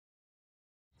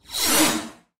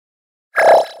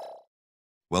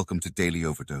Welcome to Daily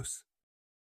Overdose.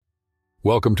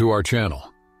 Welcome to our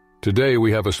channel. Today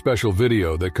we have a special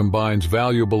video that combines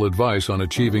valuable advice on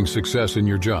achieving success in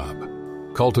your job,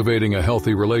 cultivating a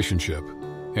healthy relationship,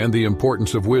 and the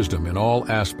importance of wisdom in all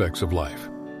aspects of life.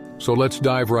 So let's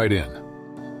dive right in.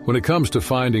 When it comes to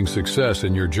finding success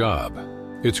in your job,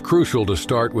 it's crucial to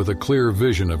start with a clear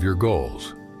vision of your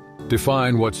goals.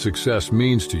 Define what success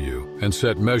means to you and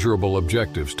set measurable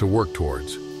objectives to work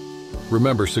towards.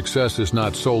 Remember, success is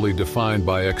not solely defined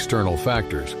by external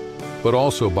factors, but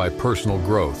also by personal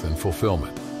growth and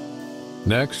fulfillment.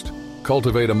 Next,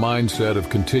 cultivate a mindset of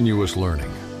continuous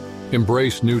learning.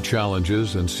 Embrace new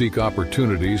challenges and seek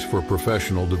opportunities for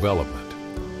professional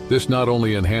development. This not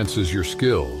only enhances your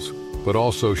skills, but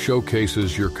also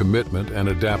showcases your commitment and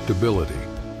adaptability,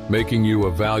 making you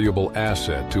a valuable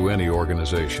asset to any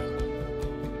organization.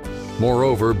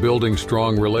 Moreover, building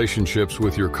strong relationships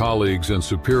with your colleagues and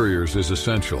superiors is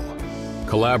essential.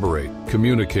 Collaborate,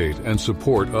 communicate, and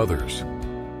support others.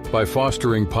 By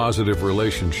fostering positive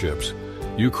relationships,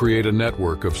 you create a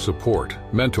network of support,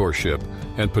 mentorship,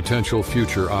 and potential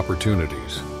future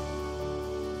opportunities.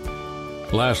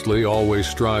 Lastly, always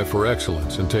strive for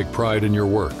excellence and take pride in your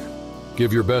work.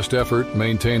 Give your best effort,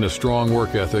 maintain a strong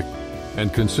work ethic,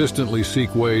 and consistently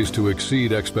seek ways to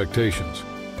exceed expectations.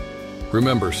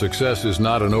 Remember, success is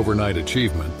not an overnight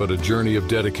achievement, but a journey of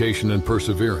dedication and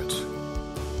perseverance.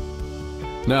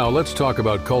 Now, let's talk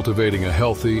about cultivating a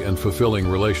healthy and fulfilling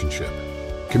relationship.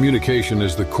 Communication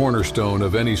is the cornerstone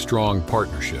of any strong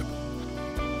partnership.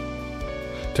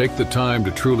 Take the time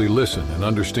to truly listen and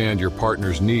understand your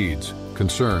partner's needs,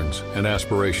 concerns, and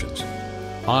aspirations.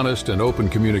 Honest and open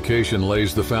communication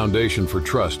lays the foundation for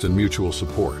trust and mutual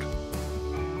support.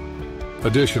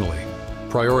 Additionally,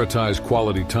 prioritize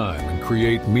quality time and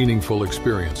create meaningful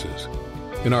experiences.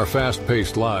 In our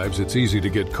fast-paced lives, it's easy to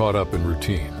get caught up in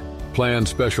routine. Plan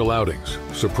special outings,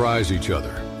 surprise each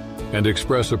other, and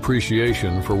express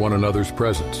appreciation for one another's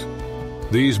presence.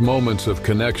 These moments of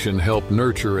connection help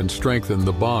nurture and strengthen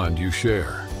the bond you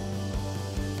share.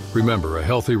 Remember, a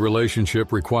healthy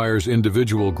relationship requires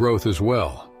individual growth as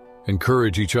well.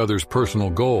 Encourage each other's personal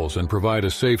goals and provide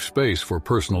a safe space for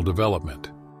personal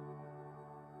development.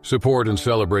 Support and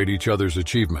celebrate each other's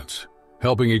achievements,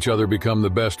 helping each other become the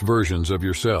best versions of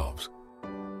yourselves.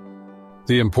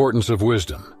 The importance of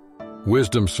wisdom.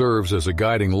 Wisdom serves as a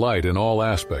guiding light in all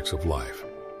aspects of life.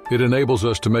 It enables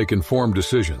us to make informed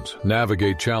decisions,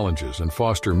 navigate challenges, and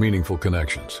foster meaningful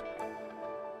connections.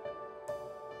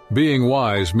 Being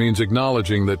wise means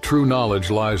acknowledging that true knowledge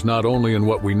lies not only in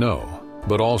what we know,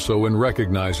 but also in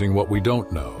recognizing what we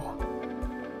don't know.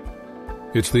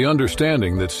 It's the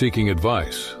understanding that seeking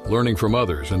advice, learning from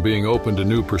others, and being open to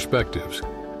new perspectives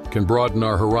can broaden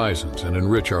our horizons and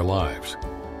enrich our lives.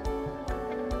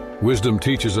 Wisdom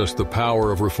teaches us the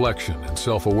power of reflection and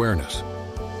self-awareness.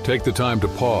 Take the time to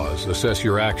pause, assess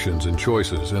your actions and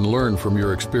choices, and learn from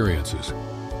your experiences.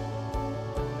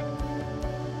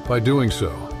 By doing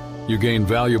so, you gain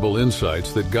valuable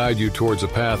insights that guide you towards a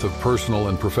path of personal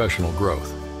and professional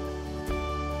growth.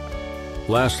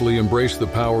 Lastly, embrace the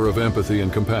power of empathy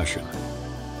and compassion.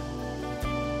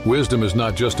 Wisdom is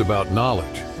not just about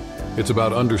knowledge. It's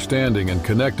about understanding and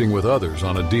connecting with others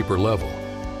on a deeper level.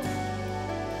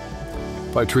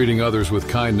 By treating others with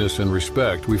kindness and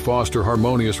respect, we foster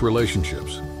harmonious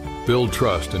relationships, build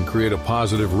trust, and create a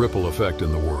positive ripple effect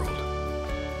in the world.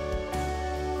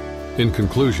 In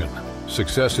conclusion,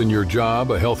 success in your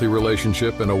job, a healthy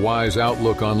relationship, and a wise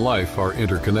outlook on life are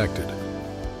interconnected.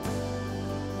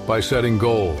 By setting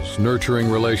goals, nurturing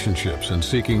relationships, and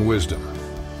seeking wisdom,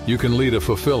 you can lead a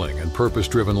fulfilling and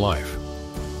purpose-driven life.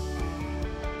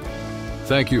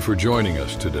 Thank you for joining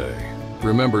us today.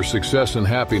 Remember, success and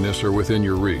happiness are within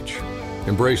your reach.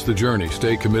 Embrace the journey,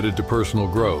 stay committed to personal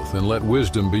growth, and let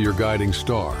wisdom be your guiding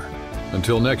star.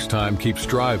 Until next time, keep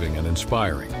striving and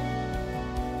inspiring.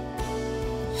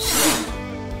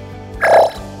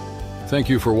 Thank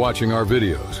you for watching our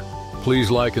videos.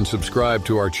 Please like and subscribe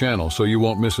to our channel so you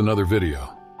won't miss another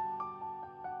video.